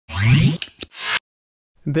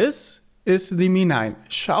This is the Mi 9,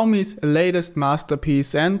 Xiaomi's latest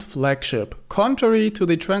masterpiece and flagship. Contrary to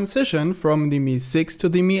the transition from the Mi 6 to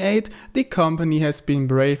the Mi 8, the company has been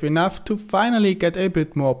brave enough to finally get a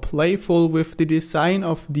bit more playful with the design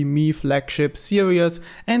of the Mi flagship series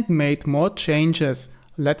and made more changes.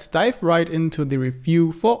 Let's dive right into the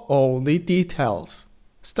review for all the details.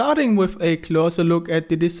 Starting with a closer look at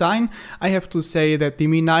the design, I have to say that the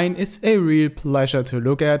Mi 9 is a real pleasure to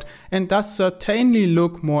look at and does certainly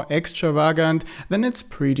look more extravagant than its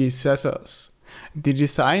predecessors. The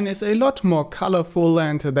design is a lot more colorful,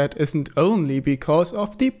 and that isn't only because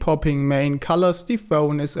of the popping main colors the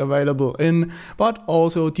phone is available in, but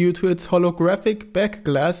also due to its holographic back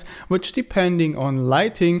glass, which depending on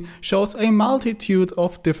lighting shows a multitude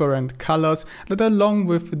of different colors that, along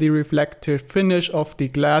with the reflective finish of the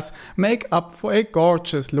glass, make up for a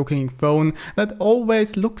gorgeous looking phone that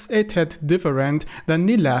always looks a tad different than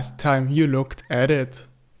the last time you looked at it.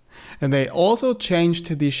 And they also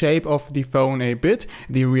changed the shape of the phone a bit.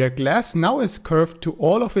 The rear glass now is curved to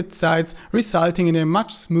all of its sides, resulting in a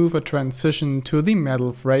much smoother transition to the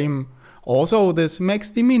metal frame. Also, this makes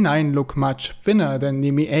the Mi 9 look much thinner than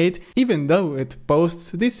the Mi 8, even though it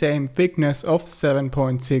boasts the same thickness of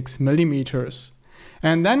 7.6 mm.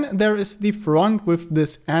 And then there is the front with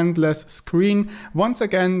this endless screen. Once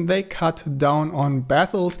again, they cut down on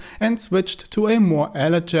bezels and switched to a more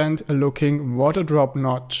elegant looking water drop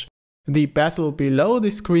notch. The bezel below the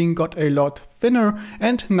screen got a lot thinner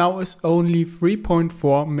and now is only 3.4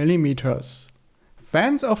 mm.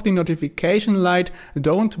 Fans of the notification light,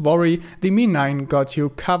 don't worry, the Mi 9 got you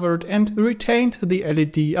covered and retained the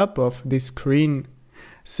LED above the screen.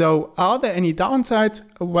 So, are there any downsides?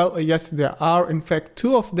 Well, yes, there are, in fact,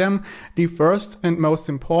 two of them. The first and most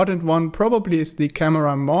important one probably is the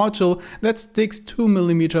camera module that sticks 2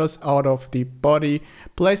 mm out of the body.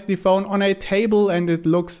 Place the phone on a table and it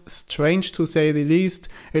looks strange, to say the least.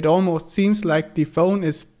 It almost seems like the phone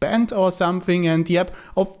is bent or something, and yep,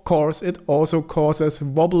 of course it also causes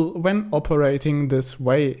wobble when operating this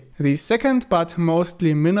way. The second but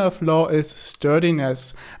mostly minor flaw is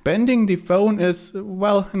sturdiness. Bending the phone is,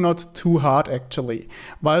 well, not too hard actually.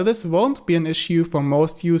 While this won't be an issue for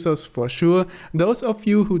most users for sure, those of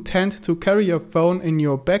you who tend to carry your phone in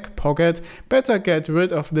your back pocket better get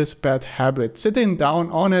rid of this bad habit. Sitting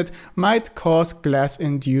down on it might cause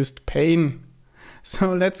glass-induced pain.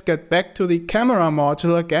 So let's get back to the camera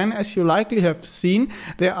module again. As you likely have seen,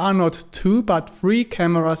 there are not two but three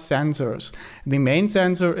camera sensors. The main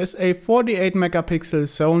sensor is a 48 megapixel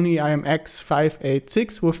Sony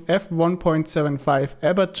IMX586 with f1.75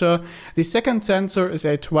 aperture. The second sensor is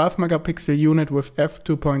a 12 megapixel unit with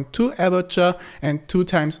f2.2 aperture and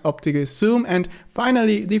 2x optical zoom. And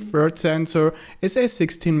finally, the third sensor is a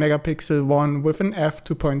 16 megapixel one with an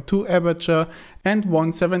f2.2 aperture and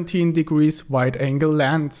 117 degrees wide angle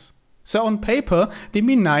lens. So on paper, the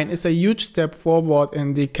Mi 9 is a huge step forward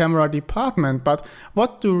in the camera department, but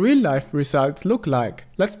what do real life results look like?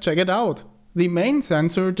 Let's check it out. The main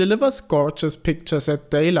sensor delivers gorgeous pictures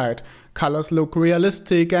at daylight. Colors look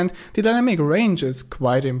realistic and the dynamic range is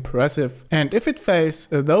quite impressive. And if it fails,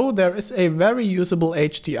 though, there is a very usable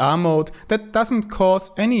HDR mode that doesn't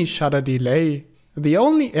cause any shutter delay. The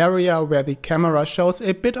only area where the camera shows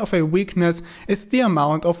a bit of a weakness is the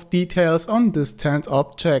amount of details on distant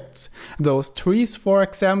objects. Those trees, for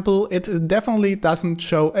example, it definitely doesn't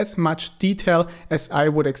show as much detail as I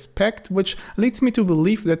would expect, which leads me to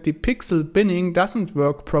believe that the pixel binning doesn't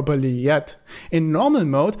work properly yet. In normal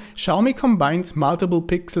mode, Xiaomi combines multiple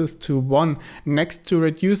pixels to one. Next to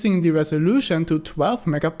reducing the resolution to 12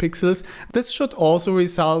 megapixels, this should also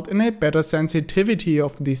result in a better sensitivity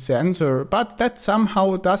of the sensor, but that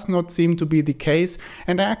somehow does not seem to be the case,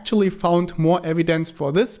 and I actually found more evidence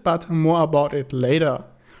for this, but more about it later.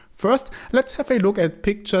 First, let's have a look at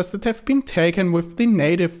pictures that have been taken with the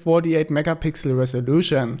native 48 megapixel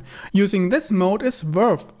resolution. Using this mode is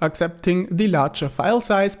worth accepting the larger file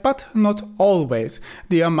size, but not always.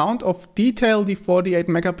 The amount of detail the 48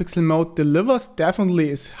 megapixel mode delivers definitely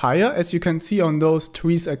is higher, as you can see on those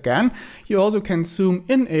trees again. You also can zoom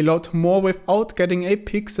in a lot more without getting a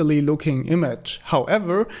pixely looking image.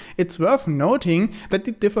 However, it's worth noting that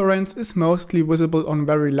the difference is mostly visible on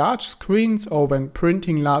very large screens or when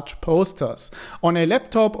printing large posters. On a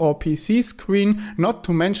laptop or PC screen, not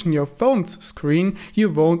to mention your phone's screen, you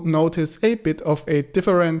won't notice a bit of a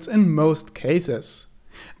difference in most cases.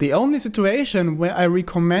 The only situation where I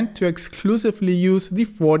recommend to exclusively use the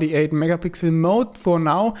 48 megapixel mode for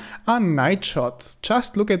now are night shots.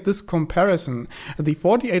 Just look at this comparison. The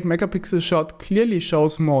 48 megapixel shot clearly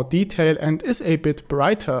shows more detail and is a bit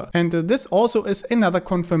brighter. And this also is another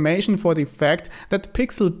confirmation for the fact that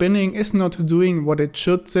pixel binning is not doing what it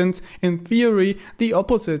should, since in theory the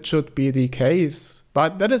opposite should be the case.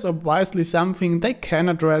 But that is obviously something they can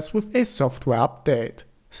address with a software update.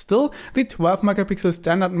 Still, the 12 megapixel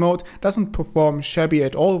standard mode doesn't perform shabby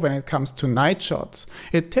at all when it comes to night shots.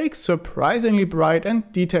 It takes surprisingly bright and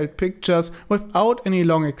detailed pictures without any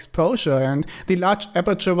long exposure, and the large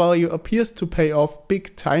aperture value appears to pay off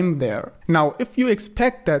big time there. Now, if you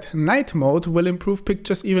expect that night mode will improve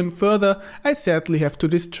pictures even further, I sadly have to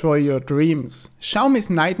destroy your dreams. Xiaomi's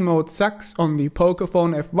night mode sucks on the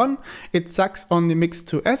Pocophone F1, it sucks on the Mix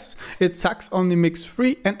 2S, it sucks on the Mix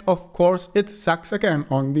 3, and of course it sucks again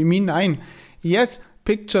on the Mi 9. Yes,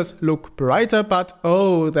 pictures look brighter, but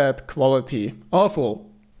oh, that quality. Awful.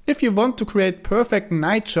 If you want to create perfect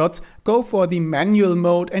night shots, go for the manual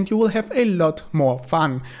mode and you will have a lot more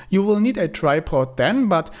fun. You will need a tripod then,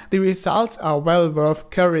 but the results are well worth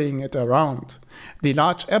carrying it around. The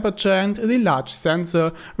large aperture and the large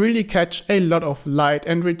sensor really catch a lot of light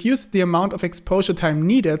and reduce the amount of exposure time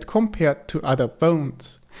needed compared to other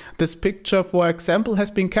phones. This picture, for example, has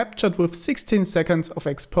been captured with 16 seconds of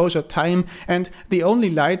exposure time, and the only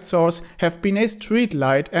light source have been a street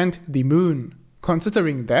light and the moon.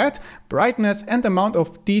 Considering that, brightness and amount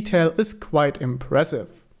of detail is quite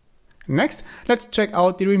impressive. Next, let's check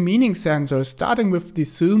out the remaining sensors, starting with the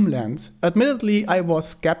zoom lens. Admittedly, I was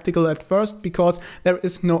skeptical at first because there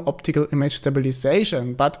is no optical image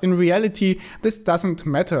stabilization, but in reality this doesn't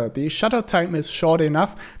matter. The shutter time is short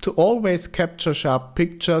enough to always capture sharp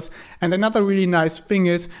pictures, and another really nice thing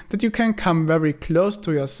is that you can come very close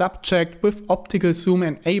to your subject with optical zoom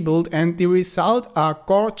enabled, and the result are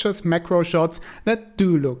gorgeous macro shots that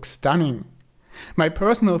do look stunning. My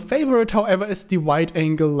personal favorite, however, is the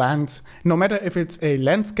wide-angle lens. No matter if it's a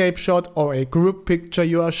landscape shot or a group picture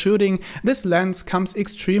you are shooting, this lens comes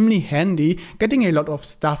extremely handy, getting a lot of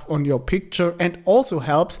stuff on your picture, and also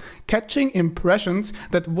helps catching impressions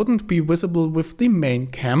that wouldn't be visible with the main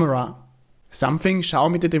camera. Something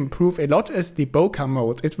Xiaomi did improve a lot is the bokeh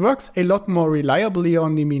mode. It works a lot more reliably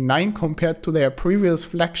on the Mi 9 compared to their previous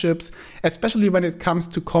flagships, especially when it comes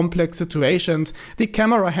to complex situations. The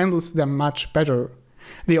camera handles them much better.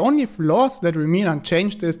 The only flaws that remain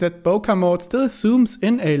unchanged is that bokeh mode still zooms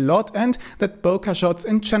in a lot and that bokeh shots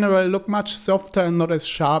in general look much softer and not as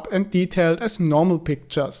sharp and detailed as normal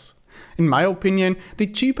pictures. In my opinion, the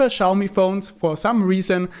cheaper Xiaomi phones for some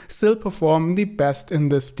reason still perform the best in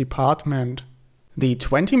this department. The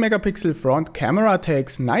 20 megapixel front camera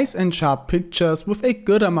takes nice and sharp pictures with a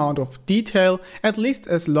good amount of detail, at least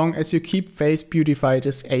as long as you keep Face Beautify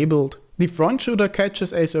disabled. The front shooter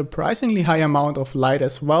catches a surprisingly high amount of light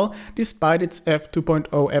as well, despite its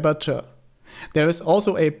f2.0 aperture. There is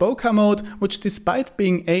also a bokeh mode, which despite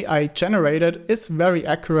being AI generated is very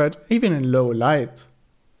accurate even in low light.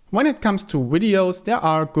 When it comes to videos, there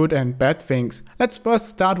are good and bad things. Let's first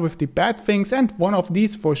start with the bad things, and one of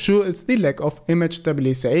these for sure is the lack of image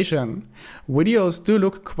stabilization. Videos do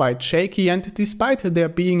look quite shaky, and despite there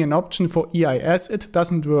being an option for EIS, it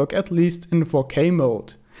doesn't work, at least in 4K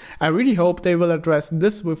mode. I really hope they will address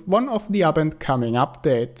this with one of the up-and-coming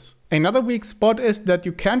updates. Another weak spot is that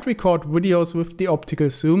you can't record videos with the optical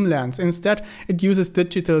zoom lens. Instead, it uses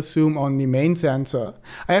digital zoom on the main sensor.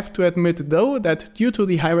 I have to admit though that due to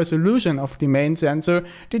the high resolution of the main sensor,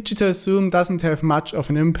 digital zoom doesn't have much of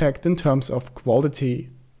an impact in terms of quality.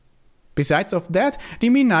 Besides of that, the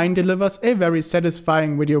Mi 9 delivers a very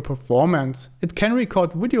satisfying video performance. It can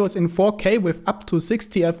record videos in 4K with up to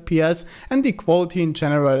 60 FPS, and the quality in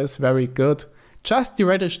general is very good. Just the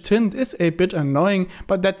reddish tint is a bit annoying,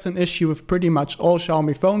 but that's an issue with pretty much all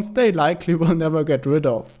Xiaomi phones they likely will never get rid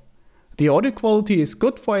of. The audio quality is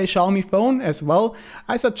good for a Xiaomi phone as well.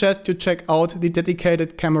 I suggest you check out the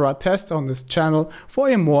dedicated camera test on this channel for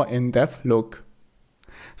a more in-depth look.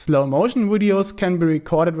 Slow motion videos can be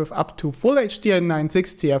recorded with up to Full HD at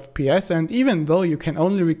 960 FPS, and even though you can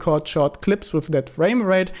only record short clips with that frame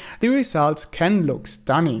rate, the results can look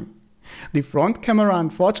stunning. The front camera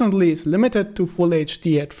unfortunately is limited to Full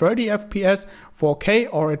HD at 30 FPS, 4K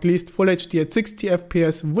or at least Full HD at 60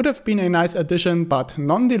 FPS would have been a nice addition, but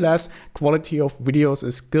nonetheless, quality of videos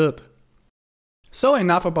is good. So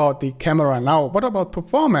enough about the camera now. What about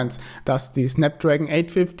performance? Does the Snapdragon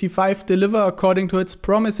 855 deliver according to its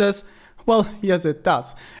promises? Well, yes it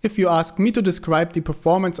does. If you ask me to describe the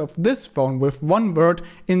performance of this phone with one word,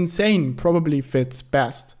 insane probably fits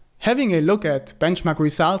best. Having a look at benchmark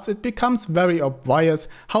results, it becomes very obvious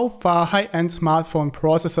how far high-end smartphone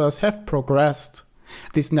processors have progressed.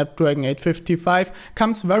 The Snapdragon 855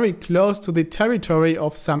 comes very close to the territory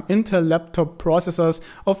of some Intel laptop processors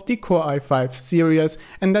of the Core i5 series,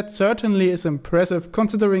 and that certainly is impressive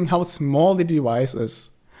considering how small the device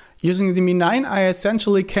is. Using the Mi 9 I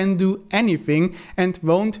essentially can do anything and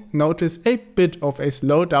won't notice a bit of a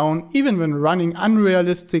slowdown even when running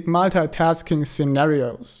unrealistic multitasking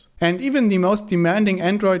scenarios. And even the most demanding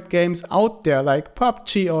Android games out there like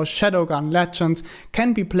PUBG or Shadowgun Legends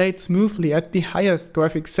can be played smoothly at the highest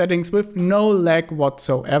graphics settings with no lag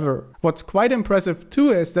whatsoever. What's quite impressive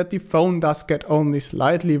too is that the phone does get only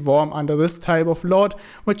slightly warm under this type of load,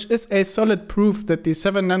 which is a solid proof that the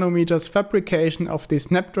 7nm fabrication of the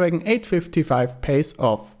Snapdragon 855 pays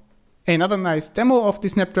off. Another nice demo of the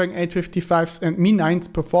Snapdragon 855's and Mi 9's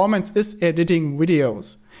performance is editing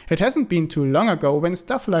videos. It hasn't been too long ago when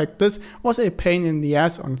stuff like this was a pain in the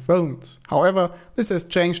ass on phones. However, this has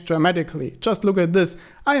changed dramatically. Just look at this.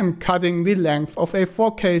 I am cutting the length of a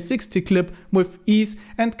 4K 60 clip with ease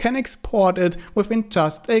and can export it within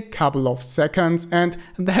just a couple of seconds, and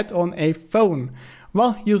that on a phone.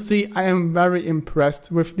 Well, you see, I am very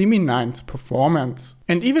impressed with the Mi 9's performance.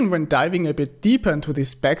 And even when diving a bit deeper into the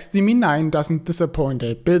specs, the Mi 9 doesn't disappoint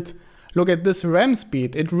a bit. Look at this RAM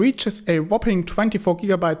speed, it reaches a whopping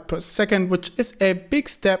 24GB per second, which is a big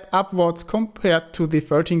step upwards compared to the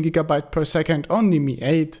 13GB per second on the Mi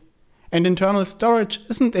 8. And internal storage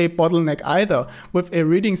isn't a bottleneck either, with a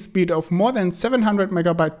reading speed of more than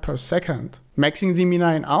 700MB per second. Maxing the Mi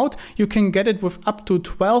 9 out, you can get it with up to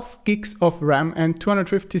 12 gigs of RAM and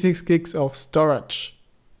 256 gigs of storage.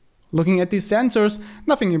 Looking at the sensors,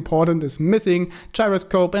 nothing important is missing.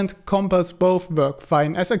 Gyroscope and compass both work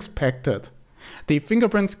fine as expected. The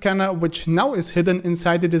fingerprint scanner, which now is hidden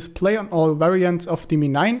inside the display on all variants of the Mi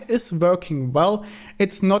 9, is working well.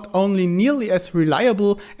 It's not only nearly as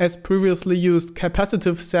reliable as previously used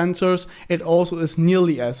capacitive sensors, it also is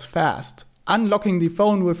nearly as fast. Unlocking the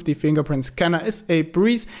phone with the fingerprint scanner is a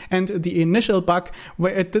breeze, and the initial bug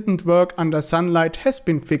where it didn't work under sunlight has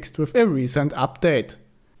been fixed with a recent update.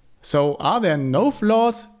 So are there no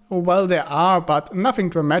flaws? Well, there are, but nothing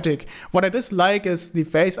dramatic. What I dislike is the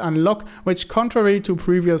face unlock, which contrary to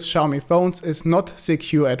previous Xiaomi phones is not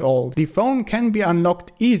secure at all. The phone can be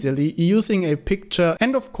unlocked easily using a picture,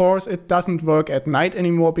 and of course it doesn't work at night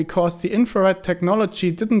anymore because the infrared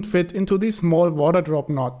technology didn't fit into the small water drop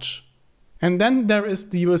notch. And then there is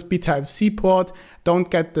the USB Type-C port. Don't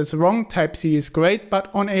get this wrong, Type-C is great, but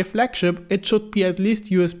on a flagship it should be at least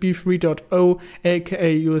USB 3.0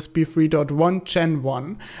 aka USB 3.1 Gen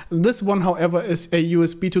 1. This one however is a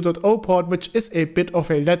USB 2.0 port, which is a bit of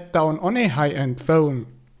a letdown on a high-end phone.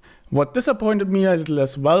 What disappointed me a little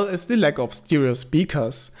as well is the lack of stereo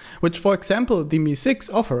speakers, which for example the Mi 6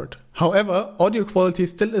 offered. However, audio quality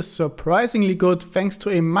still is surprisingly good thanks to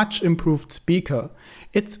a much improved speaker.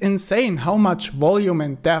 It's insane how much volume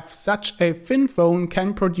and depth such a thin phone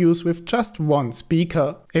can produce with just one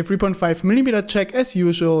speaker. A 3.5mm jack as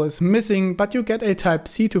usual is missing, but you get a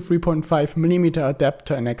Type-C to 3.5mm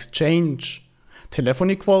adapter in exchange.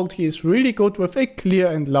 Telephony quality is really good with a clear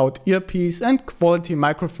and loud earpiece and quality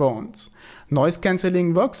microphones. Noise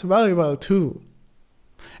cancelling works very well too.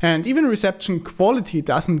 And even reception quality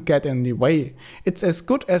doesn't get in the way. It's as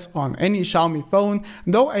good as on any Xiaomi phone,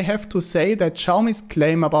 though I have to say that Xiaomi's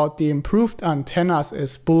claim about the improved antennas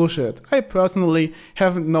is bullshit. I personally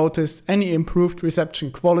haven't noticed any improved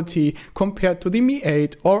reception quality compared to the Mi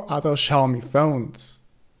 8 or other Xiaomi phones.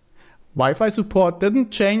 Wi-Fi support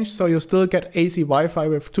didn't change, so you still get AC Wi-Fi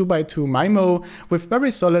with 2x2 MIMO with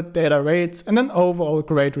very solid data rates and an overall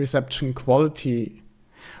great reception quality.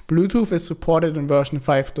 Bluetooth is supported in version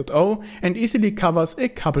 5.0 and easily covers a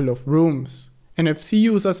couple of rooms. NFC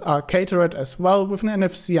users are catered as well with an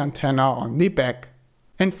NFC antenna on the back.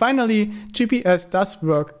 And finally, GPS does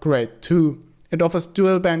work great too. It offers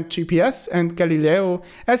dual-band GPS and Galileo,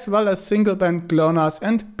 as well as single-band GLONASS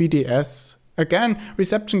and BDS. Again,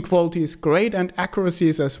 reception quality is great and accuracy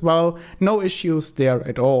is as well, no issues there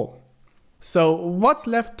at all. So what's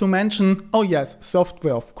left to mention? Oh yes,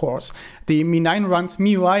 software of course. The Mi 9 runs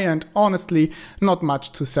MIUI and honestly not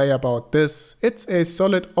much to say about this. It's a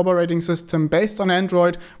solid operating system based on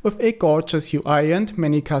Android with a gorgeous UI and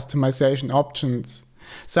many customization options.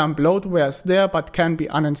 Some bloatware is there but can be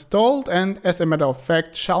uninstalled, and as a matter of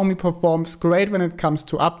fact, Xiaomi performs great when it comes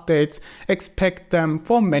to updates. Expect them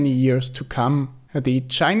for many years to come. The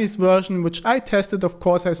Chinese version, which I tested, of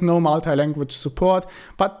course has no multi-language support,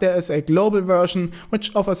 but there is a global version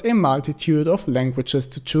which offers a multitude of languages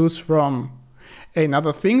to choose from.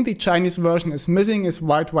 Another thing the Chinese version is missing is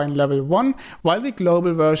white wine level 1, while the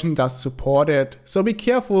global version does support it, so be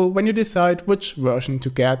careful when you decide which version to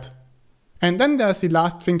get. And then there's the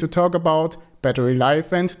last thing to talk about, battery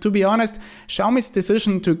life, and to be honest, Xiaomi's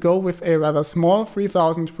decision to go with a rather small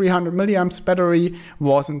 3300 mAh battery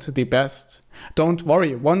wasn't the best. Don't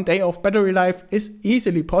worry, 1 day of battery life is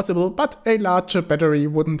easily possible, but a larger battery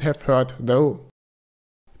wouldn't have hurt though.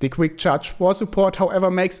 The Quick Charge 4 support however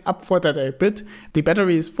makes up for that a bit. The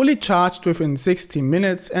battery is fully charged within 60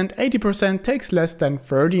 minutes and 80% takes less than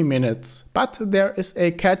 30 minutes. But there is a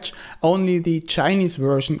catch, only the Chinese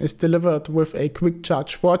version is delivered with a Quick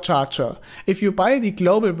Charge 4 charger. If you buy the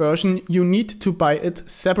global version, you need to buy it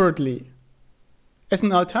separately. As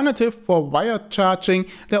an alternative for wired charging,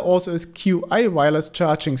 there also is QI wireless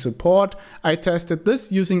charging support. I tested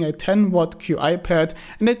this using a 10-watt QI pad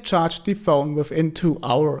and it charged the phone within 2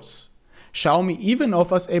 hours. Xiaomi even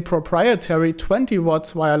offers a proprietary 20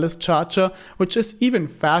 watts wireless charger, which is even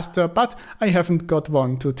faster, but I haven't got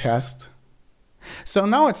one to test. So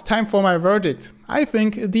now it's time for my verdict. I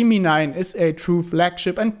think the Mi 9 is a true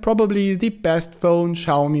flagship and probably the best phone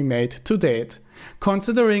Xiaomi made to date.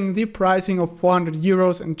 Considering the pricing of 400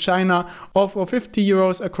 euros in China or for 50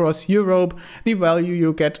 euros across Europe, the value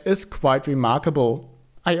you get is quite remarkable.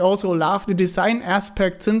 I also love the design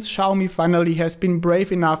aspect since Xiaomi finally has been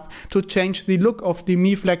brave enough to change the look of the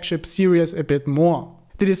Mi flagship series a bit more.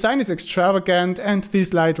 The design is extravagant and the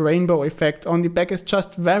slight rainbow effect on the back is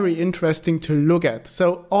just very interesting to look at.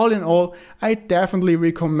 So all in all, I definitely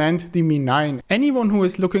recommend the Mi 9. Anyone who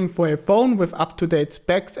is looking for a phone with up-to-date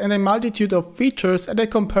specs and a multitude of features at a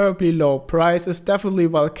comparably low price is definitely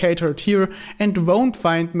well catered here and won't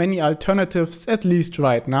find many alternatives, at least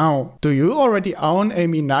right now. Do you already own a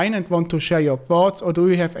Mi 9 and want to share your thoughts, or do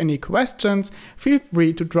you have any questions? Feel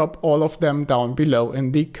free to drop all of them down below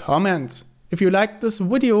in the comments. If you liked this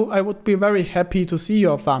video, I would be very happy to see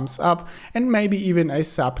your thumbs up and maybe even a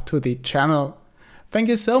sub to the channel. Thank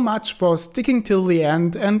you so much for sticking till the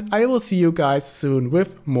end, and I will see you guys soon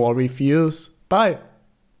with more reviews. Bye!